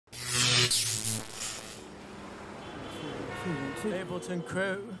Ableton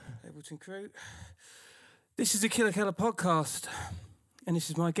crew. Ableton crew. This is the Killer Keller podcast, and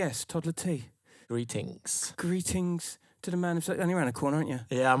this is my guest, Toddla T. Greetings. Greetings to the man who's only around the corner, aren't you?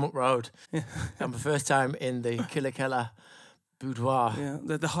 Yeah, I'm up road. Yeah. I'm the first time in the Killer Keller boudoir. Yeah,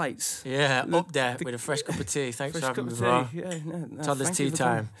 the heights. Yeah, up there with a fresh cup of tea. Thanks for having me, bro. Yeah, Toddla's tea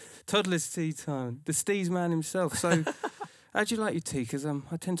time. Toddla's tea time. The Steez man himself. So, how do you like your tea? Because I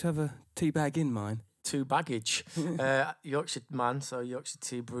tend to have a tea bag in mine. Too baggage. Yorkshire man, so Yorkshire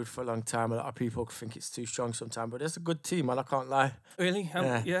tea brewed for a long time. A lot of people think it's too strong sometimes, but it's a good tea, man. I can't lie. Really?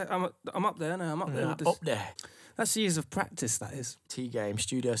 I'm up there now. I'm up there. Yeah, up there. That's years of practice, that is. Tea game,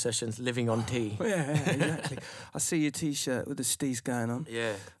 studio sessions, living on tea. Yeah, exactly. I see your T-shirt with the Steez going on.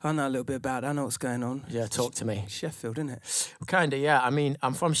 Yeah. I know a little bit about it. I know what's going on. Yeah, talk to me. Sheffield, isn't it? Kind of, yeah. I mean,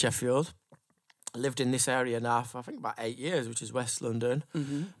 I'm from Sheffield. I lived in this area now for, I think, about 8 years, which is West London.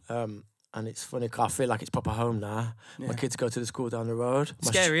 Mm-hmm. And it's funny because I feel like it's proper home now. Yeah. My kids go to the school down the road.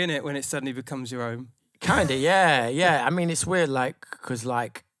 Scary, isn't it, when it suddenly becomes your home? Kind of, yeah, yeah. I mean, it's weird, like, because,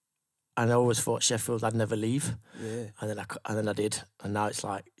 like, I always thought Sheffield I'd never leave. Yeah. And then I did. And now it's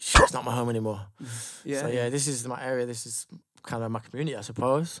like, it's not my home anymore. Yeah. So, yeah, this is my area. This is kind of my community, I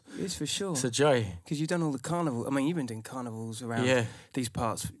suppose. It is for sure. It's a joy. Because you've done all the carnival. I mean, you've been doing carnivals around these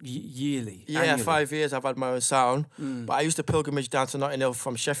parts yearly. Yeah, annually. 5 years I've had my own sound. But I used to pilgrimage down to Notting Hill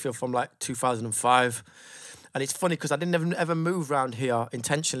from Sheffield from like 2005. And it's funny because I didn't ever move around here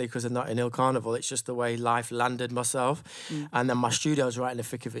intentionally because of Notting Hill Carnival. It's just the way life landed myself. And then my studio's right in the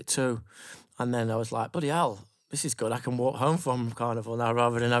thick of it too. And then I was like, bloody hell, this is good. I can walk home from Carnival now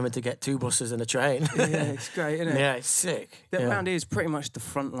rather than having to get 2 buses and a train. Yeah, it's great, isn't it? Yeah, it's sick. That round here is pretty much the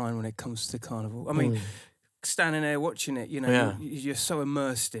front line when it comes to Carnival. I mean, standing there watching it, you know, you're so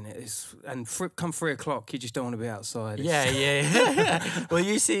immersed in it. Come 3 o'clock, you just don't want to be outside. Yeah. Well,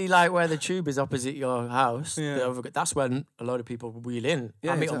 you see, like, where the tube is opposite your house, that's when a lot of people wheel in.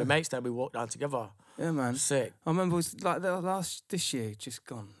 Yeah, I meet all my mates there, we walk down together. Yeah, man. Sick. I remember it was like this year, just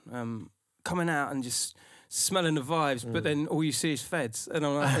gone, coming out and just smelling the vibes, but then all you see is feds. And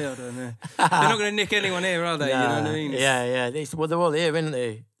I'm like, I don't know. They're not going to nick anyone here, are they? You know what I mean? Yeah. They're all here, isn't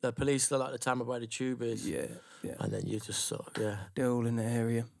they? The police are like the time of where the tube is. Yeah. And then you just sort of, they're all in the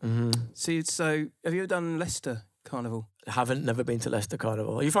area. Mm-hmm. See, so have you ever done Leicester Carnival? I never been to Leicester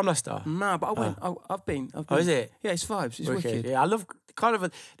Carnival. Are you from Leicester? No, but I went. I've been. Oh, is it? Yeah, it's vibes. It's wicked. Yeah, I love Carnival.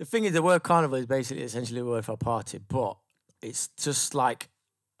 The thing is, the word Carnival is basically essentially a word for a party, but it's just like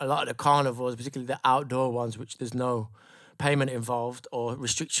a lot of the carnivals, particularly the outdoor ones, which there's no payment involved or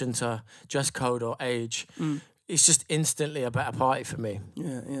restriction to dress code or age. It's just instantly a better party for me.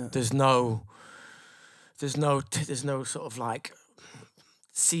 Yeah. There's no sort of like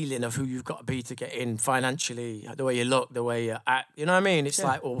ceiling of who you've got to be to get in financially, the way you look, the way you act. You know what I mean? It's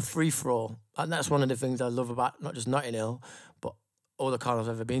like all free for all, and that's one of the things I love about not just Notting Hill, but all the carnivals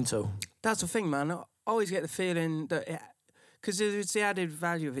I've ever been to. That's the thing, man. I always get the feeling that because there's the added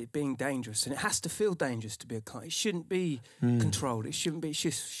value of it being dangerous, and it has to feel dangerous to be a carnival. It shouldn't be controlled. It shouldn't be. It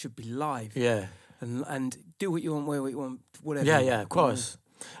just should be live. Yeah. And do what you want, where you want, whatever. Yeah, of course.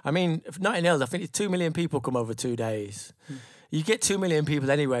 I mean, if Notting Hill, I think it's 2 million people come over 2 days. You get 2 million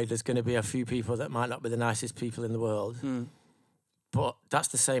people anyway, there's going to be a few people that might not be the nicest people in the world. But that's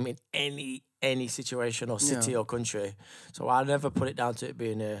the same in any situation or city or country. So I never put it down to it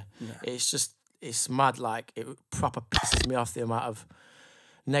being here. It's mad, like, it proper pisses me off the amount of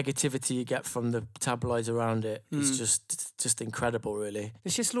negativity you get from the tabloids around it. It's just incredible, really.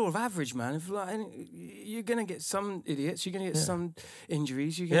 It's just law of average, man. If you're gonna get some idiots, you're gonna get some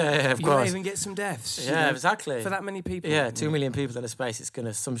injuries. You're of you course. might even get some deaths. Yeah, exactly. For that many people. Yeah, 2 million people in a space.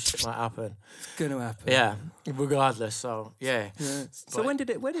 Some shit might happen. It's gonna happen. Yeah, regardless. So yeah. So where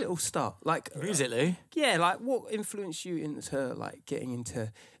did it all start? Like musically. Like what influenced you into like getting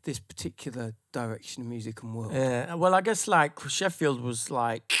into this particular direction of music and world? Yeah, well, I guess like Sheffield was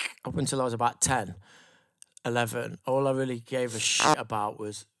like up until I was about 10, 11. All I really gave a shit about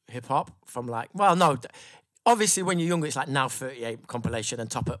was hip hop. From like, well, no, obviously when you're younger, it's like Now 38 compilation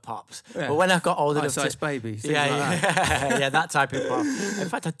and Top It Pops. Yeah. But when I got older, Ice Babies, that type of pop. In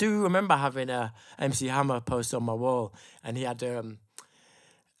fact, I do remember having a MC Hammer poster on my wall, and he had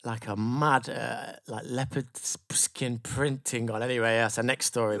like a mad like leopard skin printing on. Anyway, that's the next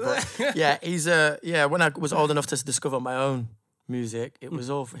story. But he's when I was old enough to discover my own music, it was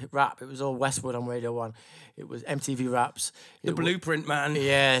all rap. It was all Westwood on Radio 1. It was MTV Raps. The Blueprint, man.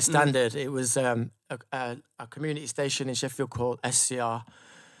 Yeah, standard. It was a community station in Sheffield called SCR.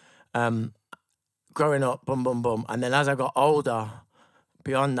 Growing up, boom, boom, boom. And then as I got older,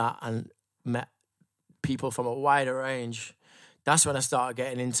 beyond that, and met people from a wider range, that's when I started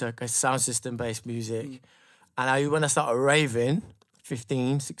getting into sound system based music. And when I started raving,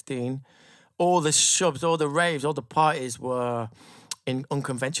 15, 16, all the shubs, all the raves, all the parties were in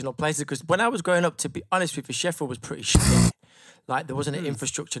unconventional places. Because when I was growing up, to be honest with you, Sheffield was pretty shit. Like, there wasn't an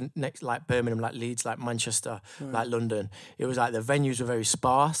infrastructure next, like Birmingham, like Leeds, like Manchester, like London. It was like the venues were very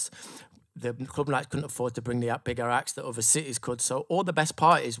sparse. The club nights couldn't afford to bring the bigger acts that other cities could. So all the best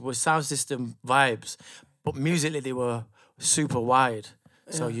parties were sound system vibes, but musically they were super wide.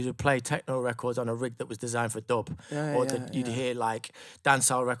 So you'd play techno records on a rig that was designed for dub, you'd hear like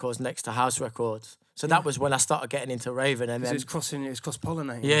dancehall records next to house records. So that was when I started getting into raving, and then it was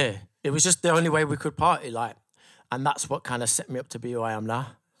cross-pollinating. Yeah, it was just the only way we could party, like, and that's what kind of set me up to be who I am now.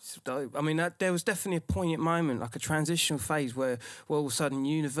 I mean, there was definitely a poignant moment, like a transitional phase where all of a sudden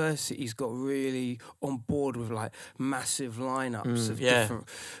universities got really on board with like massive lineups of different.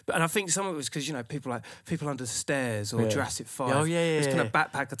 And I think some of it was because, you know, people Under the Stairs or Jurassic 5. It's kind of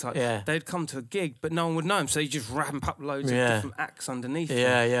backpacker type. Yeah. They'd come to a gig, but no one would know them, so you just ramp up loads of different acts underneath.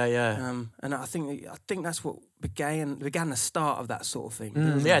 And I think that's what began the start of that sort of thing.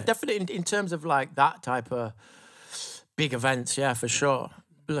 Definitely in terms of like that type of big events. Yeah, for sure.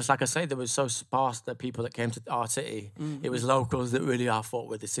 Plus, like I say, there was so sparse that people that came to our city, it was locals that really I thought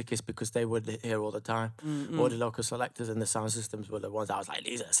were the sickest because they would hear all the time. All the local selectors and the sound systems were the ones I was like,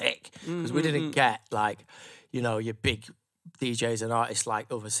 these are sick. Because we didn't get like, you know, your big DJs and artists like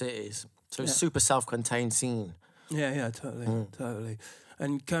other cities. So it's super self-contained scene. Yeah, totally.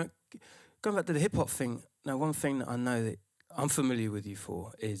 And going back to the hip hop thing, now one thing that I know that I'm familiar with you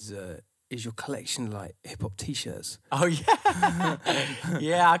for is your collection of like hip hop T-shirts. Oh yeah,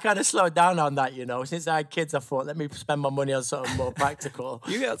 yeah. I kind of slowed down on that, you know. Since I had kids, I thought, let me spend my money on something more practical.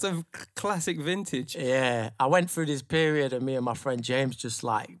 You got some classic vintage. Yeah, I went through this period of me and my friend James just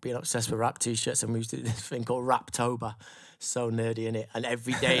like being obsessed with rap T-shirts, and we used to do this thing called Raptober. So nerdy, innit? And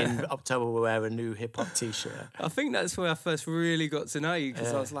every day in October we wear a new hip hop T-shirt. I think that's where I first really got to know you,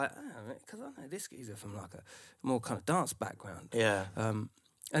 because I was like, because I know this geezer from like a more kind of dance background. Yeah.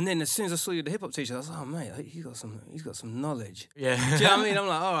 And then as soon as I saw you the hip hop T-shirt, I was like, oh mate, he's got some knowledge. Yeah. Do you know what I mean? I'm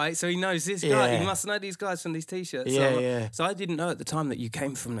like, all right, so he knows this guy. He must know these guys from these T-shirts. So I didn't know at the time that you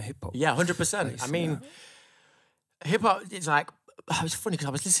came from the hip hop. Yeah, 100%. I mean, hip hop. It's like, it was funny because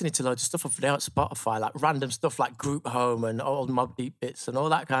I was listening to loads of stuff off there on Spotify, like random stuff like Group Home and old Mobb Deep bits and all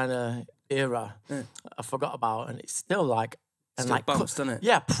that kind of era. I forgot about, and it's still like. And still like bumps, doesn't it?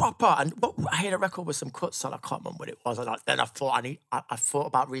 Yeah, proper. And I heard a record with some cuts on. I can't remember what it was. And then I thought I thought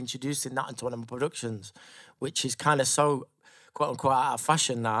about reintroducing that into one of my productions, which is kind of so quote unquote out of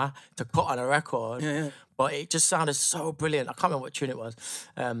fashion now to cut on a record. But it just sounded so brilliant. I can't remember what tune it was.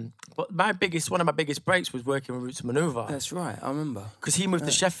 But one of my biggest breaks was working with Roots Maneuver. That's right, I remember. Because he moved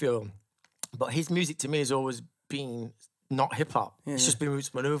to Sheffield, but his music to me has always been not hip hop. It's just been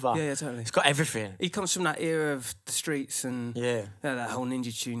Roots Maneuver. Yeah, totally. It's got everything. He comes from that era of the streets and that whole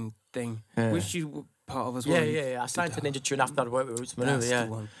Ninja Tune thing, which you were part of as well. Yeah. I signed to Ninja Tune after I'd worked with Roots Maneuver. That's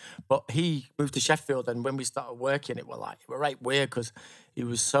the one. But he moved to Sheffield, and when we started working, it was right weird because he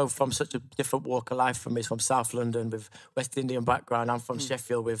was from such a different walk of life from me. He's from South London with West Indian background. I'm from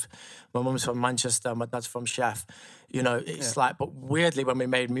Sheffield with my mum's from Manchester, my dad's from Chef. You know, it's like, but weirdly when we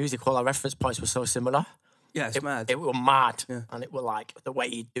made music, all our reference points were so similar. Yeah, it's mad. It was mad. Yeah. And it was like the way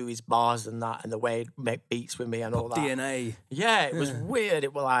he'd do his bars and that, and the way he'd make beats with me and all that. DNA. Yeah, it was weird.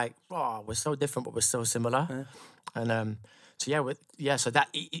 It was like, we're so different, but we're so similar. And so that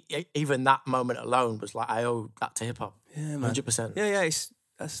even that moment alone was like, I owe that to hip hop. Yeah, man. 100%. Yeah,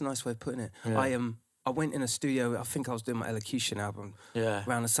 that's a nice way of putting it. Yeah. I went in a studio, I think I was doing my Elocution album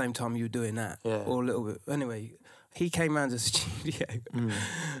around the same time you were doing that. Yeah. Or a little bit. Anyway, he came round to the studio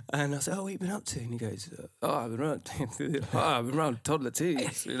and I said, what have you been up to? And he goes, I've been around Toddla T.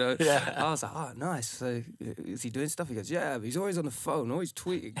 You know? I was like, nice. So is he doing stuff? He goes, yeah, but he's always on the phone, always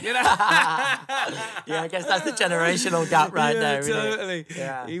tweeting. You know? Yeah, I guess that's the generational gap right there. Totally.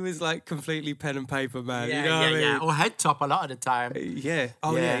 Yeah. He was like completely pen and paper, man. Yeah, you know what I mean? Or head top a lot of the time. Yeah.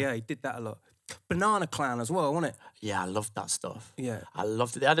 Oh, yeah, he did that a lot. Banana Clown as well, wasn't it? Yeah, I loved that stuff. Yeah. I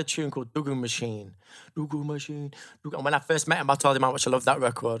loved it. They had a tune called Dugu Machine. Dugu Machine. And when I first met him, I told him how much I loved that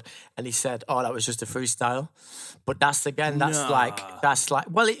record. And he said, that was just a freestyle. But that's like,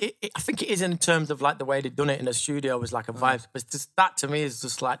 well, I think it is in terms of like the way they'd done it in the studio was like a vibe. But just, that to me is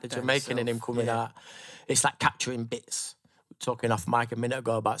just like the Jamaican in him coming out. It's like capturing bits. Talking off mic a minute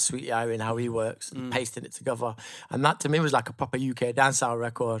ago about Sweetie Ira and how he works and pasting it together. And that to me was like a proper UK dancehall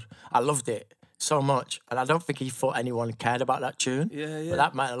record. I loved it so much. And I don't think he thought anyone cared about that tune. Yeah. But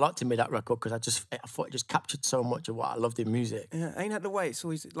that meant a lot to me, that record, because I thought it just captured so much of what I loved in music. Yeah, ain't that the way? It's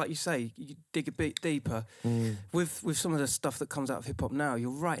always, like you say, you dig a bit deeper. With some of the stuff that comes out of hip-hop now,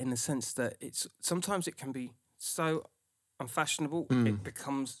 you're right in the sense that sometimes it can be so unfashionable, it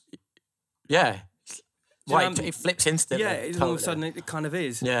becomes... Yeah. Do you know what I Right, mean? it flips instantly. Yeah, all of a sudden it kind of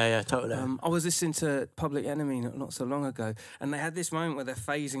is. Yeah, totally. I was listening to Public Enemy not so long ago, and they had this moment where they're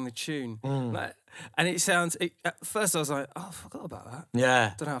phasing the tune. And it sounds... at first I was like, oh, I forgot about that.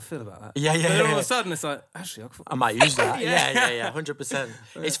 Yeah. Don't know how I feel about that. Yeah. But then all of a sudden it's like, actually, I might use that. Yeah. yeah, 100%.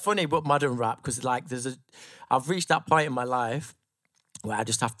 It's funny, but modern rap, because like I've reached that point in my life where I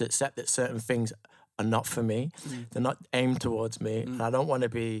just have to accept that certain things are not for me. They're not aimed towards me, and I don't want to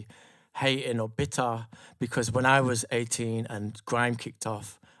be hating or bitter, because when I was 18 and grime kicked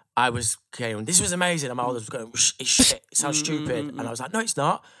off, I was going, this was amazing, and my older was going, it's shit, it sounds stupid, and I was like, no, it's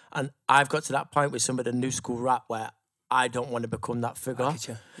not. And I've got to that point with some of the new school rap where I don't want to become that figure.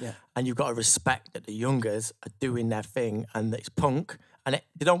 Yeah. And you've got to respect that the youngers are doing their thing, and it's punk, and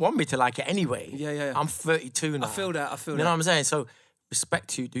they don't want me to like it anyway. Yeah. I'm 32 now. I feel that. You know what I'm saying? So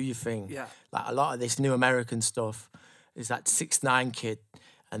respect you, do your thing. Yeah. Like a lot of this new American stuff is that 6ix9ine kid,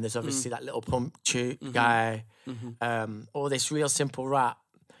 and there's obviously that little pump guy, all this real simple rap.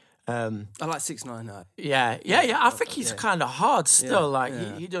 I like 6ix9ine now. Yeah. I think he's kind of hard still. Like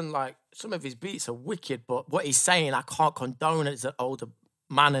he done like some of his beats are wicked, but what he's saying I can't condone as an older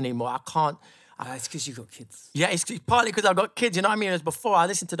man anymore. I can't. It's because you've got kids. Yeah, it's partly because I've got kids. You know what I mean? As before, I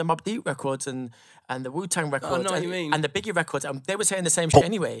listened to the Mobb Deep records and the Wu-Tang records. I know what you mean. And the Biggie records. And they were saying the same shit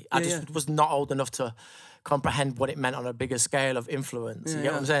anyway. I just was not old enough to comprehend what it meant on a bigger scale of influence. You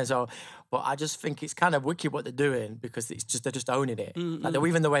get what I'm saying? So, but I just think it's kind of wicked what they're doing, because they're just owning it. Like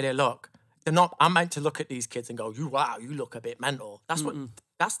even the way they look. They're not. I'm meant to look at these kids and go, you look a bit mental. That's what.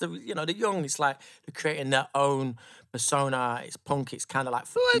 That's the the young. It's like they're creating their own persona. It's punk. It's kind of like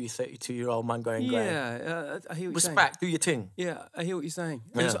you 32-year-old man going great. Yeah, I hear what you're Respect. Do your thing. Yeah, I hear what you're saying.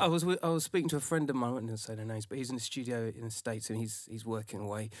 Yeah. I was speaking to a friend of mine. I won't say their names, but he's in the studio in the States, and he's working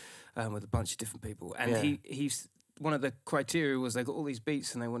away with a bunch of different people. And he's one of the criteria was they got all these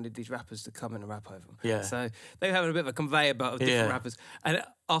beats and they wanted these rappers to come in and rap over them. Yeah. So they were having a bit of a conveyor belt of different rappers. And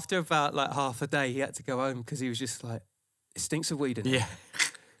after about like half a day, he had to go home because he was just like, it stinks of weed in here.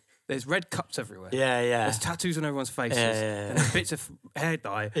 There's red cups everywhere. Yeah. There's tattoos on everyone's faces. And there's bits of hair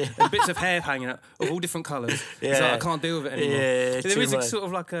dye. And bits of hair hanging out of all different colours. It's like, I can't deal with it anymore. There is sort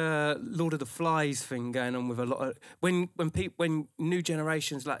of like a Lord of the Flies thing going on with a lot of... When new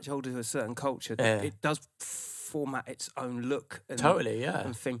generations latch hold to a certain culture, it does format its own look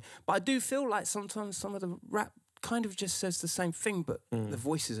and thing. But I do feel like sometimes some of the rap kind of just says the same thing, but the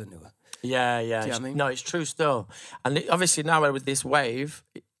voices are newer. Yeah. Do you know what I mean? No, it's true still. And obviously now with this wave,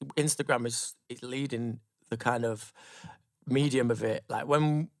 Instagram is leading the kind of medium of it. Like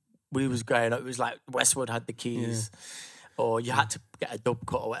when we was growing up, it was like Westwood had the keys, or you had to get a dub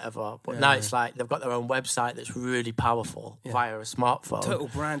cut or whatever. But now it's like they've got their own website that's really powerful via a smartphone. Total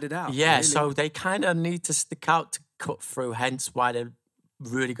branded out. Yeah, really. So they kind of need to stick out to cut through, hence why they're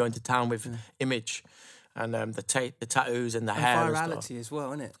really going to town with image. And the tattoos and the hair and virality stuff. as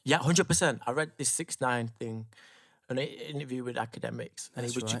well, isn't it? Yeah, 100%. I read this 6ix9ine thing, an interview with academics, and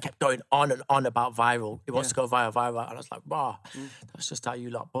he kept going on and on about viral. He wants to go viral, and I was like, wow, that's just how you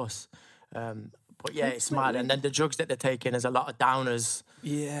lot bust. But yeah, it's mad. And then the drugs that they're taking is a lot of downers,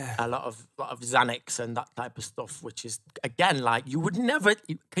 a lot of Xanax and that type of stuff, which is again like you would never.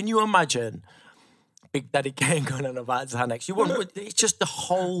 Can you imagine? Big Daddy Kane going on about Xanax. You wouldn't. It's just the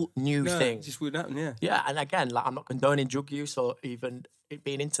whole new thing. It just wouldn't happen, Yeah, and again, like I'm not condoning drug use or even it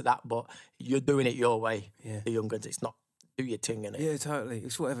being into that, but you're doing it your way. The young guns, it's not do your thing in it. Yeah, totally.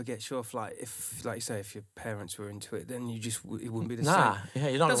 It's whatever gets you off. Like if, like you say, if your parents were into it, then it wouldn't be the same. Yeah,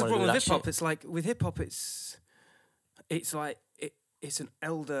 you don't. That's the problem with hip hip hop. It's like with hip hop, it's like it's an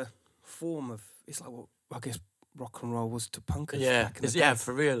elder form of. It's like what I guess rock and roll was to punkers. Back in the day.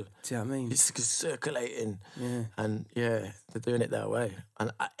 For real. Do you know what I mean? It's circulating. And they're doing it their way.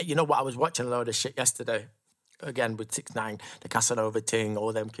 And you know what? I was watching a load of shit yesterday. Again, with 6ix9ine, the Casanova thing,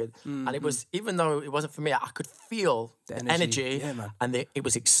 all them kids. And it was, even though it wasn't for me, I could feel the energy and it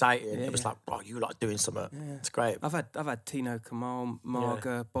was exciting. It was like, wow, you lot doing something. It's great. I've had Tino Kamal,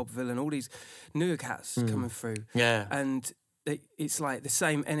 Marga, Bob Villain, all these newer cats coming through. And it's like the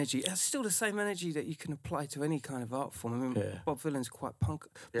same energy. It's still the same energy that you can apply to any kind of art form. I mean, Bob Villain's quite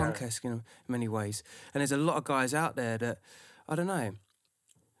punk-esque in many ways. And there's a lot of guys out there that, I don't know,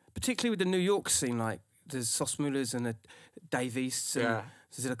 particularly with the New York scene, like there's Sauce Mullers and the Dave Easts and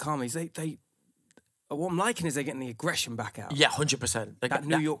Zilla Kamis, what I'm liking is they're getting the aggression back out. Yeah, 100%. That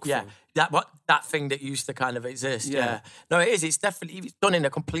New York thing. That thing that used to kind of exist. Yeah. No, it is. It's definitely done in a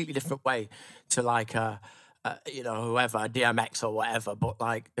completely different way to like... whoever, DMX or whatever, but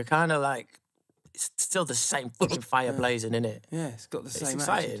like they're kind of like it's still the same fucking fire blazing, innit? Yeah, it's got the same. It's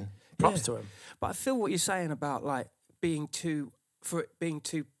exciting. Attitude. Props to him. But I feel what you're saying about like being too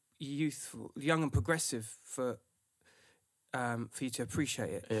youthful, young and progressive for you to appreciate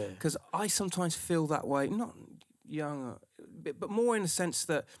it. Yeah. Because I sometimes feel that way, not young, but more in the sense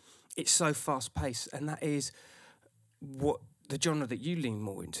that it's so fast paced, and that is what the genre that you lean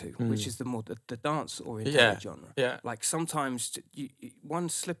more into, which is the more the dance oriented genre. Yeah. Like sometimes one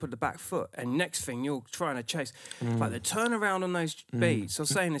slip of the back foot, and next thing you're trying to chase. Like the turnaround on those beats. I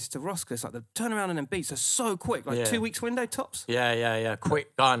was saying this to Roscoe. It's like the turnaround on them beats are so quick. Like 2 weeks window tops. Yeah.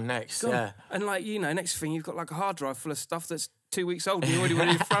 Quick, gone next. Gone. Yeah. And like next thing you've got like a hard drive full of stuff that's 2 weeks old. You already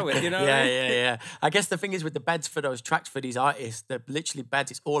ready to throw it. You know. Yeah. I guess the thing is with the beds for those tracks for these artists, they're literally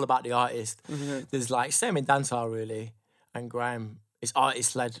beds. It's all about the artist. There's like same in dancehall really. And grime is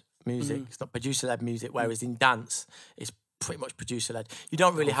artist-led music. It's not producer-led music, whereas in dance, it's pretty much producer-led. You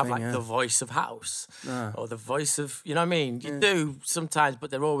don't really have like the voice of house or the voice of, you know what I mean? You do sometimes, but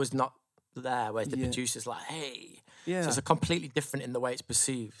they're always not there, whereas the producer's like, hey. So it's a completely different in the way it's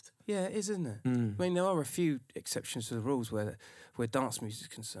perceived. Yeah, it is, isn't it? I mean, there are a few exceptions to the rules where dance music is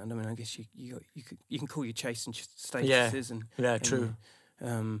concerned. I mean, I guess you can call your Chase and Statuses and true.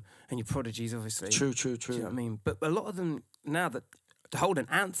 And your prodigies, obviously. True. Do you know what I mean? But a lot of them now that to hold an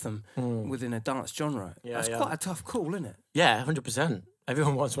anthem within a dance genre, that's quite a tough call, isn't it? Yeah, 100%.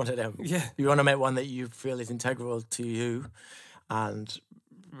 Everyone wants one of them. Yeah. You want to make one that you feel is integral to you and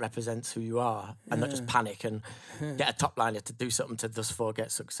represents who you are and not just panic and get a top liner to do something to just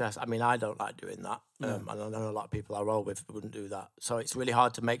get success. I mean, I don't like doing that. And I know a lot of people I roll with wouldn't do that. So it's really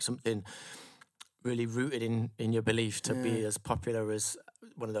hard to make something really rooted in your belief to be as popular as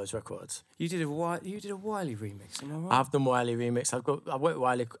one of those records. You did a Wiley remix, am I right? I've done Wiley remix. I worked with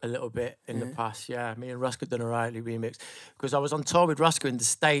Wiley a little bit in the past. Yeah, me and Roscoe done a Wiley remix because I was on tour with Roscoe in the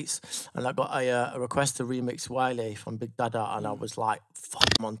States, and I got a request to remix Wiley from Big Dada, and I was like, "Fuck,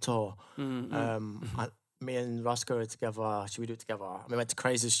 I'm on tour." Me and Roscoe were together. Should we do it together? And we went to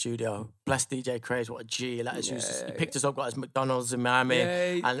Craze's studio. Bless DJ Craze, what a G. He let us use. He picked us up, got us McDonald's in Miami,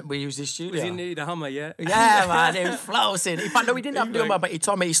 and we used his studio. Was in the Hummer, yeah? Yeah, man, it was flossing. In fact, no, we didn't have the Hummer, but he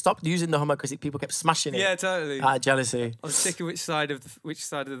told me he stopped using the Hummer because people kept smashing it. Yeah, totally. Jealousy. I was thinking which side of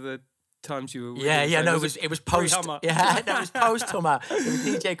the times you were with it was post. Yeah, that was post Hummer. It was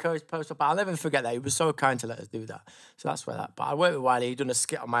DJ Craze post Hummer. I'll never forget that. He was so kind to let us do that. So that's where that. But I worked with Wiley. He done a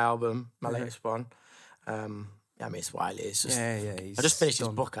skit on my album, my latest one. I mean, it's Wiley. It's just, I just finished his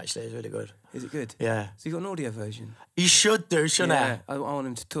book, actually. It's really good. Is it good? Yeah. So you got an audio version? He should do, shouldn't he? Yeah, I want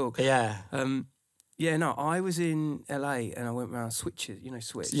him to talk. Yeah. I was in LA and I went around Switches,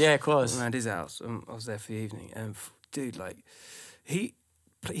 Switch. Yeah, of course. I went around his house and I was there for the evening. And dude, like, he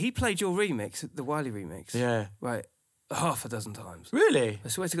played your remix, the Wiley remix. Yeah. Right. Half a dozen times. Really? I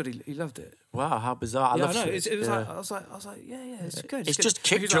swear to God, he loved it. Wow, how bizarre! I love it. It was like I was like, yeah, it's good. It's just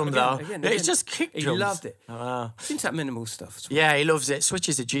kick drum though. It's just kick drums. He loved it. Oh, wow. Seems that minimal stuff. Yeah, he loves it. Switch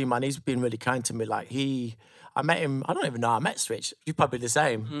is a G man. He's been really kind to me. Like I met him. I don't even know. I met Switch. You're probably the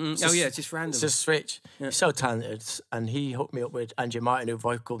same. It's just random. It's just Switch. Yeah. He's so talented, and he hooked me up with Andrew Martin, who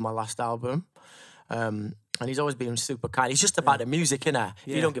vocaled my last album. And he's always been super kind. He's just about the music, innit?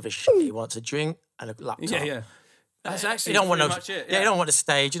 Yeah. He don't give a shit. He wants a drink and a laptop. Yeah. That's actually much it. Yeah, you don't want a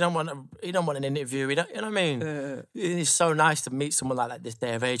stage. You don't want an interview. You know what I mean? It's so nice to meet someone like that this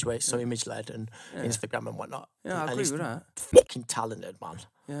day of age where it's so image led and Instagram and whatnot. Yeah, I agree with that. Fucking talented, man.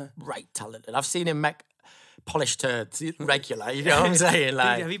 Yeah, right talented. I've seen him make polished turds regular. You know what I'm saying?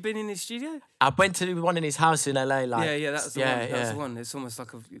 Like, have you been in his studio? I went to one in his house in LA. Like, that was the one. That was the one. It's almost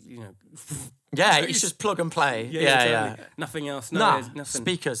like Yeah, it's just plug and play. Yeah. Nothing else. Nothing.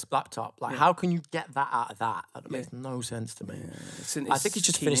 Speakers, laptop. Like, how can you get that out of that? That makes no sense to me. I think he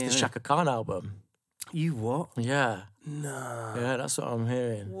just finished the Shaka Khan album. You what? Yeah. No. Yeah, that's what I'm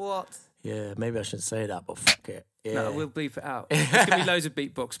hearing. What? Yeah, maybe I shouldn't say that, but fuck it. Yeah. No, we'll bleep it out. There's going to be loads of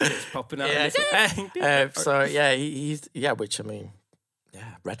beatbox bits popping out. He's which I mean,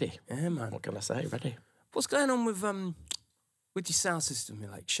 ready. Yeah, man. What can I say? Ready. What's going on with your sound system,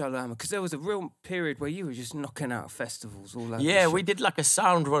 like Shalom? Because there was a real period where you were just knocking out festivals all over. Yeah, we did like a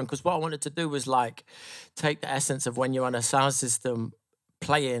sound run because what I wanted to do was like take the essence of when you're on a sound system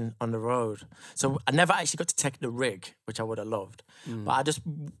playing on the road. So I never actually got to take the rig, which I would have loved. But I just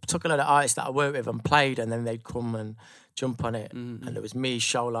took a lot of artists that I worked with and played, and then they'd come and jump on it. And it was me,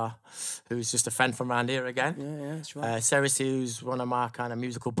 Shola, who's just a friend from around here again. Yeah, that's right. Cersei, who's one of my kind of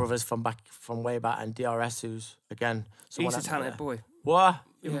musical brothers from way back, and DRS, who's again. He's a talented boy. What?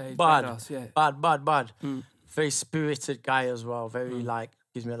 Yeah, he's bad. Badass, yeah. Bad. Very spirited guy as well. Very like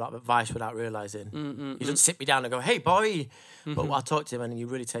gives me a lot of advice without realising. He doesn't sit me down and go, hey, boy. But I'll talk to him and you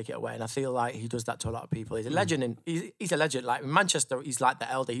really take it away. And I feel like he does that to a lot of people. He's a legend. And he's a legend. Like in Manchester, he's like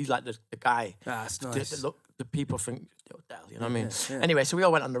the elder. He's like the guy. That's nice. The people think, you know what I mean? Yeah. Anyway, so we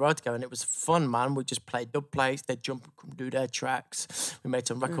all went on the road together and it was fun, man. We just played dub plates. They'd jump and do their tracks. We made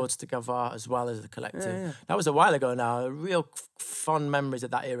some records together as well as the collective. Yeah. That was a while ago now. Real fun memories of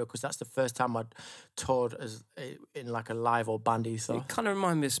that era because that's the first time I'd toured in like a live or bandy. So it kind of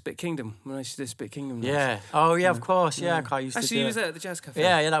reminded me of Spit Kingdom when I used to do Spit Kingdom. Yeah. Oh, yeah, of course. Yeah, I used to actually, do you was there at the Jazz Cafe.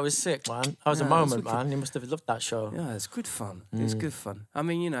 Yeah, that was sick, man. That was a moment, man. You must have loved that show. Yeah, it's good fun. It's good fun. I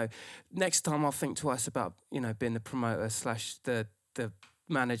mean, you know, next time I'll think twice about, you know, being the promoter / the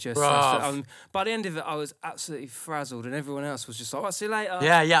manager. By the end of it, I was absolutely frazzled, and everyone else was just like, "I'll see you later."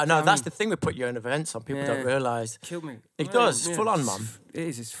 Yeah. No, that's the thing with putting your own events on. People don't realise. Killed me. It does. It's full on, man. It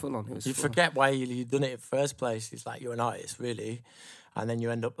is. It's full on. You forget why you've done it in the first place. It's like you're an artist, really, and then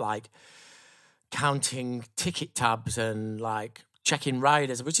you end up like counting ticket tabs and like checking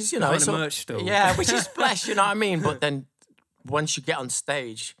riders, which is, you know, it's a merch store. Yeah, which is bless. You know what I mean? But then once you get on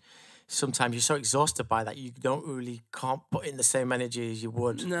stage, sometimes you're so exhausted by that you can't put in the same energy as you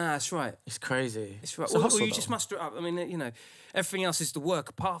would. Nah, that's right. It's crazy. It's right. Well, you just muster it up. I mean, you know, everything else is the work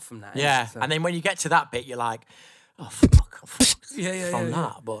apart from that. Yeah, and then when you get to that bit, you're like, oh fuck.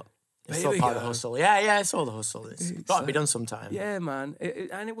 That, but it's all part of the hustle. Yeah, it's all the hustle. It's got to be done sometime. Yeah, man.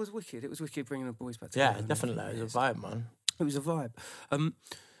 And it was wicked. It was wicked bringing the boys back together. Yeah, definitely. It was a vibe, man. It was a vibe.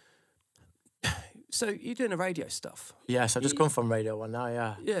 So you're doing the radio stuff. Yes, I've just come from radio one now,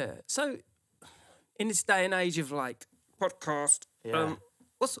 yeah. Yeah. So in this day and age of like podcast,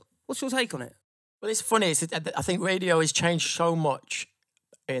 what's your take on it? Well, it's funny. I think radio has changed so much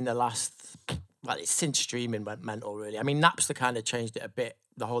in the last, it's since streaming went mental, really. I mean, Napster kind of changed it a bit,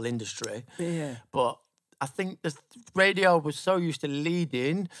 the whole industry. Yeah. But I think the radio was so used to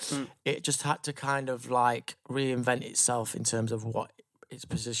leading, it just had to kind of like reinvent itself in terms of what its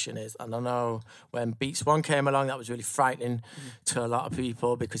position is. And I know when Beats One came along, that was really frightening to a lot of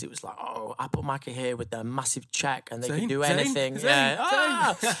people because it was like, oh, Apple Mac are here with their massive check and they can do anything.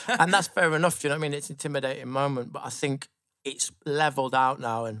 And that's fair enough, you know what I mean? It's an intimidating moment, but I think it's leveled out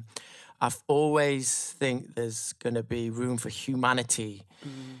now, and I've always think there's going to be room for humanity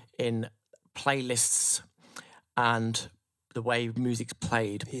in playlists and the way music's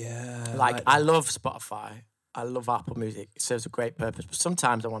played. Yeah. Like I love Spotify. I love Apple Music. It serves a great purpose. But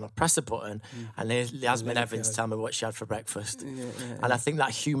sometimes I want to press a button and there's Yasmin Evans tell me what she had for breakfast. And I think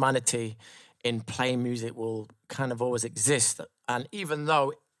that humanity in playing music will kind of always exist. And even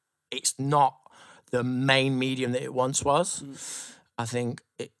though it's not the main medium that it once was, I think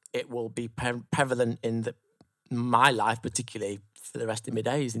it will be prevalent in my life, particularly for the rest of my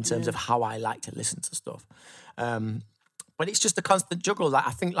days, in terms of how I like to listen to stuff. But it's just a constant juggle. Like I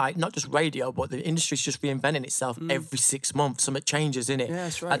think, like not just radio, but the industry's just reinventing itself every 6 months. Something changes, innit? Yeah,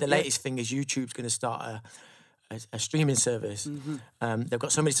 that's right. Like the latest thing is YouTube's going to start a streaming service. They've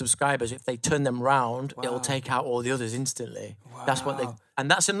got so many subscribers. If they turn them round, it'll take out all the others instantly. Wow. That's what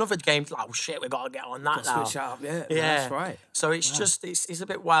and that's another game. Like, oh shit, we got to get on that now. Switch up, yeah, that's right. So it's just it's a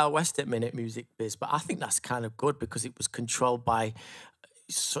bit Wild West at minute, music biz, but I think that's kind of good because it was controlled by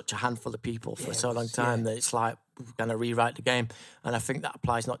such a handful of people for so long time that it's like we're going to rewrite the game, and I think that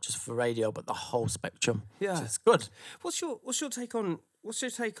applies not just for radio but the whole spectrum. Yeah, so it's good. What's your take on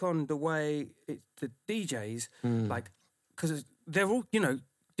the way the DJs like, because they're all, you know,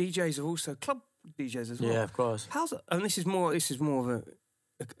 DJs are also club DJs as well. Yeah, of course. And this is more of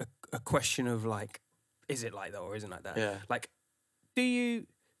a question of like, is it like that or isn't like that? Yeah. Like, do you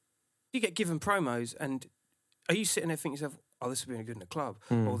get given promos and are you sitting there thinking to yourself, oh, this would be good in the club,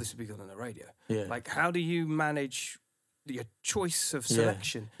 or this would be good on the radio? Yeah. Like, how do you manage your choice of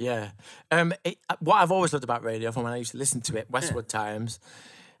selection? Yeah. What I've always loved about radio, from when I used to listen to it, Westwood Times,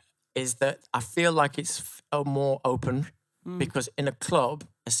 is that I feel like it's more open because in a club,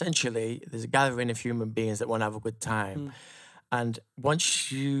 essentially, there's a gathering of human beings that want to have a good time. And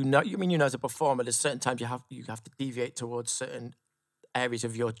once you know, as a performer, there's certain times you have to deviate towards certain areas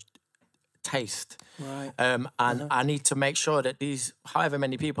of your taste. Right. And I need to make sure that these, however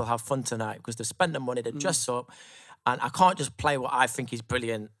many people, have fun tonight because they've spent the money, they dress up, and I can't just play what I think is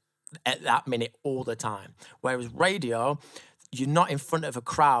brilliant at that minute all the time. Whereas radio, you're not in front of a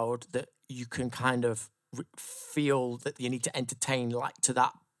crowd that you can kind of feel that you need to entertain like to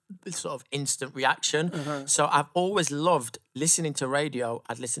that sort of instant reaction. So I've always loved listening to radio.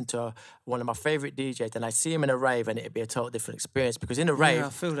 I'd listen to one of my favourite DJs and I'd see him in a rave and it'd be a total different experience because in a rave, I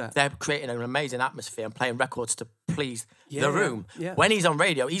feel that. they're creating an amazing atmosphere and playing records to please the room. Yeah. When he's on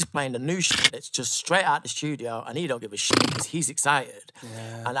radio, he's playing the new shit that's just straight out the studio and he don't give a shit because he's excited.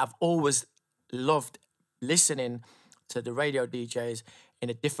 Yeah. And I've always loved listening to the radio DJs in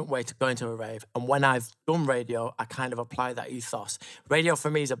a different way to going to a rave. And when I've done radio, I kind of apply that ethos. Radio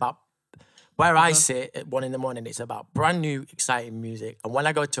for me is about where I sit at 1 a.m, it's about brand new, exciting music. And when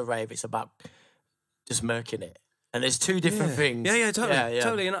I go to a rave, it's about just murking it. And there's two different things. Yeah, totally.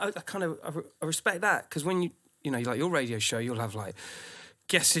 Totally. And I respect that because when you know, like your radio show, you'll have like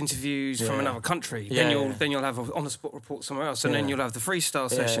guest interviews from another country. Then you'll have an on-the-spot report somewhere else, and then you'll have the freestyle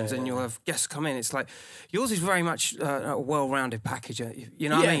sessions, and you'll have guests come in. It's like yours is very much a well-rounded package. You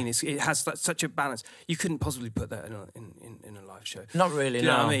know what I mean? It has such a balance. You couldn't possibly put that in a live show. Not really. Do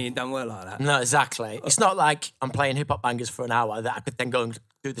you know what I mean? It don't work like that. No, exactly. It's not like I'm playing hip-hop bangers for an hour that I could then go and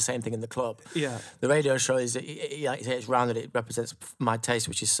do the same thing in the club. Yeah. The radio show is, it's rounded. It represents my taste,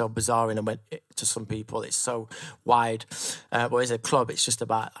 which is so bizarre in a way to some people. It's so wide. Whereas a club, it's just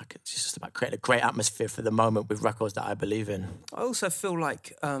about creating a great atmosphere for the moment with records that I believe in. I also feel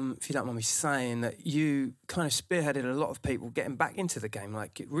like, if you don't mind me saying, that you kind of spearheaded a lot of people getting back into the game.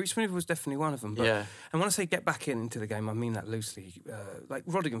 Like Roots Removal was definitely one of them. But, and when I say get back into the game, I mean that loosely. Like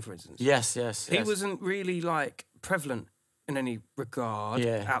Rodigan, for instance. Yes. He wasn't really like prevalent in any regard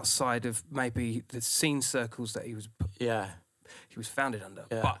outside of maybe the scene circles that he was founded under.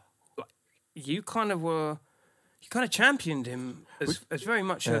 But like, you kind of championed him as very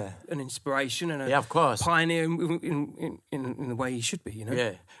much an inspiration and of course, pioneer in the way he should be, you know?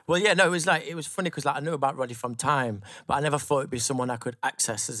 Yeah. Well, it was funny because I knew about Roddy from time, but I never thought it'd be someone I could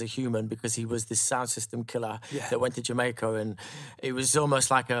access as a human because he was this sound system killer that went to Jamaica, and it was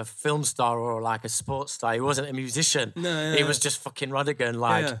almost like a film star or like a sports star. He wasn't a musician. No, he was just fucking Rodigan.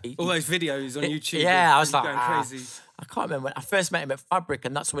 All those videos on YouTube. I was like, going crazy. I can't remember when I first met him at Fabric,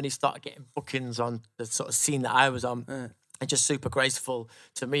 and that's when he started getting bookings on the sort of scene that I was on. And just super graceful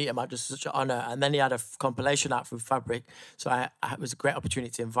to meet him. Just such an honour. And then he had a compilation out through Fabric. So it was a great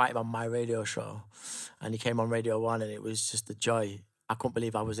opportunity to invite him on my radio show. And he came on Radio 1 and it was just a joy. I couldn't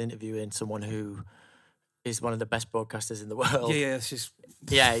believe I was interviewing someone who is one of the best broadcasters in the world. Yeah, it's just...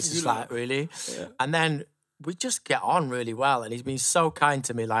 Yeah, it's just like, really? Yeah. And then we just get on really well. And he's been so kind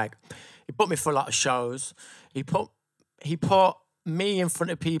to me. Like, he put me for a lot of shows. He put me in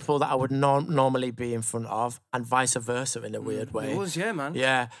front of people that I would normally be in front of, and vice versa in a weird way. It was, man.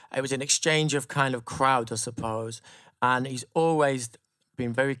 Yeah, it was an exchange of kind of crowd, I suppose. And he's always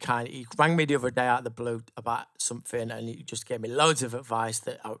been very kind. He rang me the other day out of the blue about something, and he just gave me loads of advice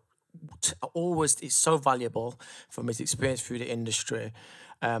that always is so valuable from his experience through the industry.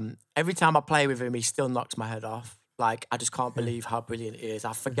 Every time I play with him, he still knocks my head off. Like, I just can't believe how brilliant he is.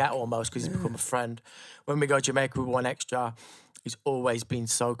 I forget almost because he's become a friend. When we go to Jamaica with One Extra, he's always been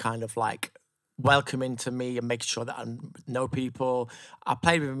so kind of like welcoming to me and making sure that I know people. I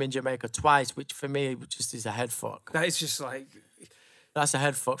played with him in Jamaica twice, which for me just is a head fuck. That is just like... That's a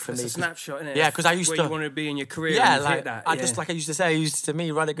head fuck for me. It's a snapshot, isn't it? Yeah, because I used where to... you want to be in your career. Yeah, and like, that. Like I used to say, to me,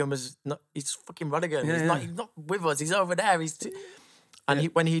 Rodigan was not... He's fucking Rodigan. He's not with us. He's over there. And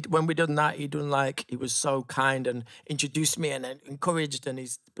when we done that, he was so kind and introduced me and encouraged, and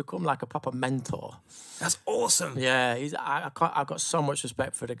he's become like a proper mentor. That's awesome. Yeah, I've got so much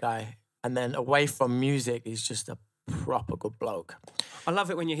respect for the guy. And then away from music, he's just a proper good bloke. I love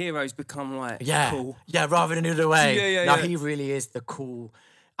it when your heroes become like cool. Yeah, rather than the other way. He really is the cool.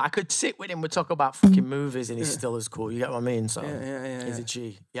 I could sit with him, we'd talk about fucking movies, and he's still as cool. You get what I mean? So he's a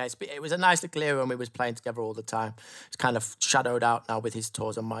G. Yeah, it was a nice little era when we was playing together all the time. It's kind of shadowed out now with his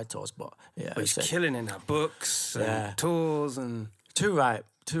tours and my tours, but yeah. But he's killing in our books and tours and... Too right,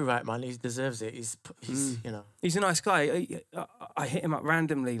 man. He deserves it. He's He's a nice guy. I hit him up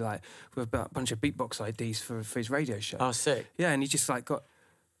randomly, like, with a bunch of beatbox IDs for his radio show. Oh, sick. Yeah, and he just like got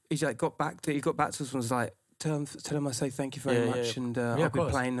back to us and was like, Tell him I say thank you very much, and I'll be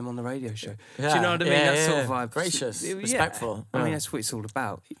playing them on the radio show. Yeah. Do you know what I mean? That sort of vibe. Gracious, respectful. I mean, that's what it's all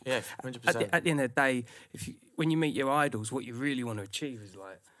about. Yeah, 100%. At the end of the day, when you meet your idols, what you really want to achieve is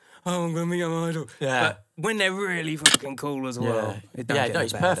like, oh, I'm going to meet my idol. Yeah. But when they're really fucking cool as well,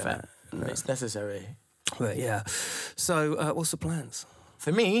 it's perfect. It's necessary. But yeah. So, what's the plans?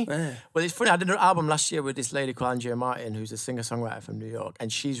 For me, well, it's funny. I did an album last year with this lady called Andrea Martin, who's a singer-songwriter from New York,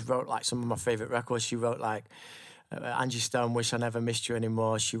 and she's wrote like some of my favourite records. She wrote like Angie Stone, Wish I Never Missed You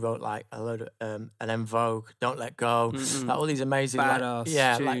Anymore. She wrote like a load of, and then Vogue, Don't Let Go, like all these amazing, badass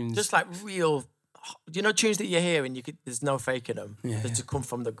tunes. like just like real you know, tunes that you hear and there's no faking them. Yeah, they just come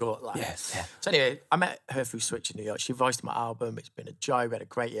from the gut. Like. Yes. Yeah. So anyway, I met her through Switch in New York. She voiced my album. It's been a joy. We had a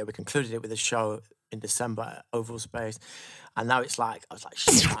great year. We concluded it with a show in December at Oval Space. And now it's like, I was like,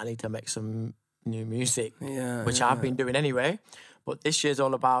 shit, I need to make some new music, which I've been doing anyway. But this year's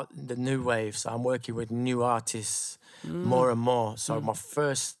all about the new wave. So I'm working with new artists more and more. So my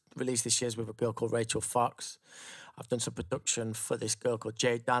first release this year is with a girl called Rachel Fox. I've done some production for this girl called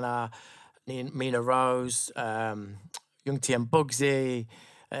Jade Dana, Mina Rose, Young T and Bugsy,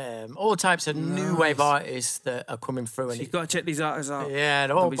 all types of new wave artists that are coming through. So you've got to check these artists out. Yeah,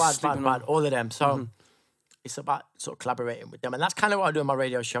 they're all bad, all of them. So it's about sort of collaborating with them. And that's kind of what I do on my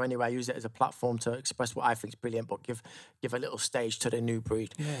radio show anyway. I use it as a platform to express what I think is brilliant, but give a little stage to the new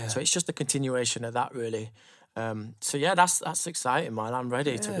breed. Yeah. So it's just a continuation of that, really. So yeah, that's exciting, man. I'm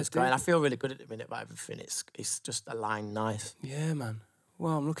ready to get going. I feel really good at the minute about everything. It's just aligned nice. Yeah, man.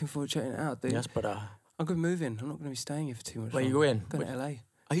 Well, I'm looking forward to checking it out, dude. Yes, but I'm going to move in. I'm not going to be staying here for too much. Where are you going? Going to LA.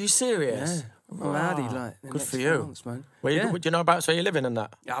 Are you serious? Yeah. I'm Audi, like. Good for you. Months, man. Do you know about where you're living and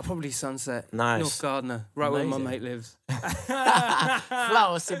that? Yeah, I'll probably Sunset. Nice. North Gardner, right where my mate lives.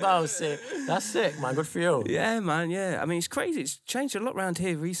 Flousy. That's sick, man. Good for you. Yeah, man, yeah. I mean, it's crazy. It's changed a lot around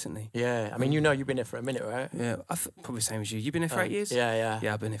here recently. Yeah. I mean, you've been here for a minute, right? Yeah. Probably the same as you. You've been here for 8 years? Yeah.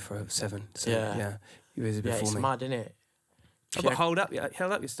 Yeah, I've been here for 7. So, yeah. You were here before me. It's mad, isn't it? I got held up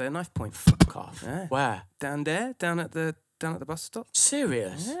yesterday, a knife point. Fuck off. Yeah. Where? Down there, down at the bus stop.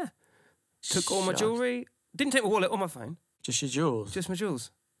 Serious? Yeah. Took all my jewellery. Didn't take my wallet or my phone. Just your jewels? Just my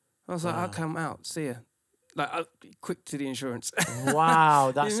jewels. I was like, I'll come out, see ya. Like, quick to the insurance.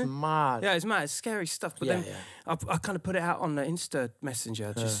 Wow, that's mad. Yeah, it's mad. It's scary stuff. But then I kind of put it out on the Insta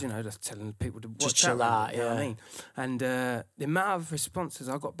Messenger, just, just telling people to watch just chill out, you know what I mean? And the amount of responses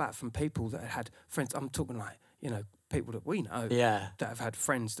I got back from people that had friends, I'm talking like, people that we know that have had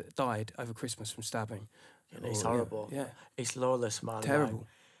friends that died over Christmas from stabbing. It's horrible. Yeah. It's lawless, man. Terrible. Like,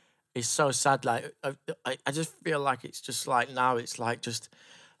 it's so sad. Like, I just feel like it's just like now it's like just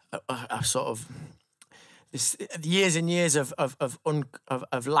a sort of this years and years of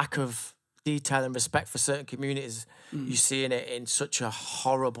lack of detail and respect for certain communities. You're seeing it in such a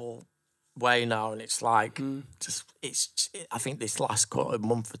horrible way now, and it's like I think this last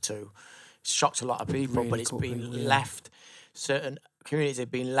month or two, it's shocked a lot of people, really, but it's been left. Certain communities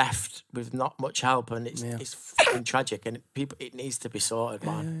have been left with not much help, and it's fucking tragic. And it needs to be sorted,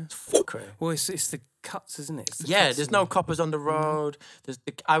 man. Yeah. It's fucking. Well, it's the cuts, isn't it? There's no coppers on the road.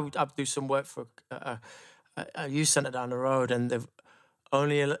 I do some work for a youth centre down the road, and they've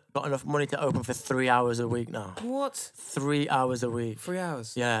only got enough money to open for 3 hours a week now. What? 3 hours a week. 3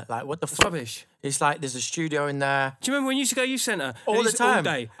 hours? Yeah, like what the fuck? Rubbish. It's like there's a studio in there. Do you remember when you used to go youth centre? All the time. All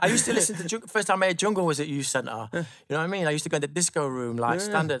day. I used to listen to first time I made Jungle was at youth centre. You know what I mean? I used to go in the disco room, like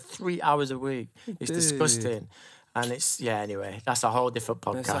standard 3 hours a week. It's disgusting. And it's, anyway, that's a whole different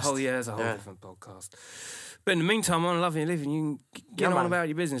podcast. That's a whole different podcast. But in the meantime, on Loving and Living, you can get on about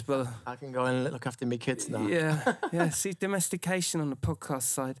your business, brother. I can go and look after my kids now. Yeah. See, domestication on the podcast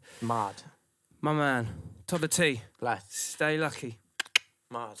side. Mad. My man, Toddla T. Bless. Stay lucky.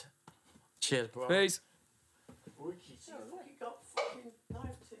 Mad. Cheers, bro. Peace. Wicked. So, look, you got fucking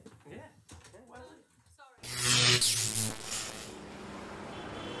knife tip. Yeah. Sorry.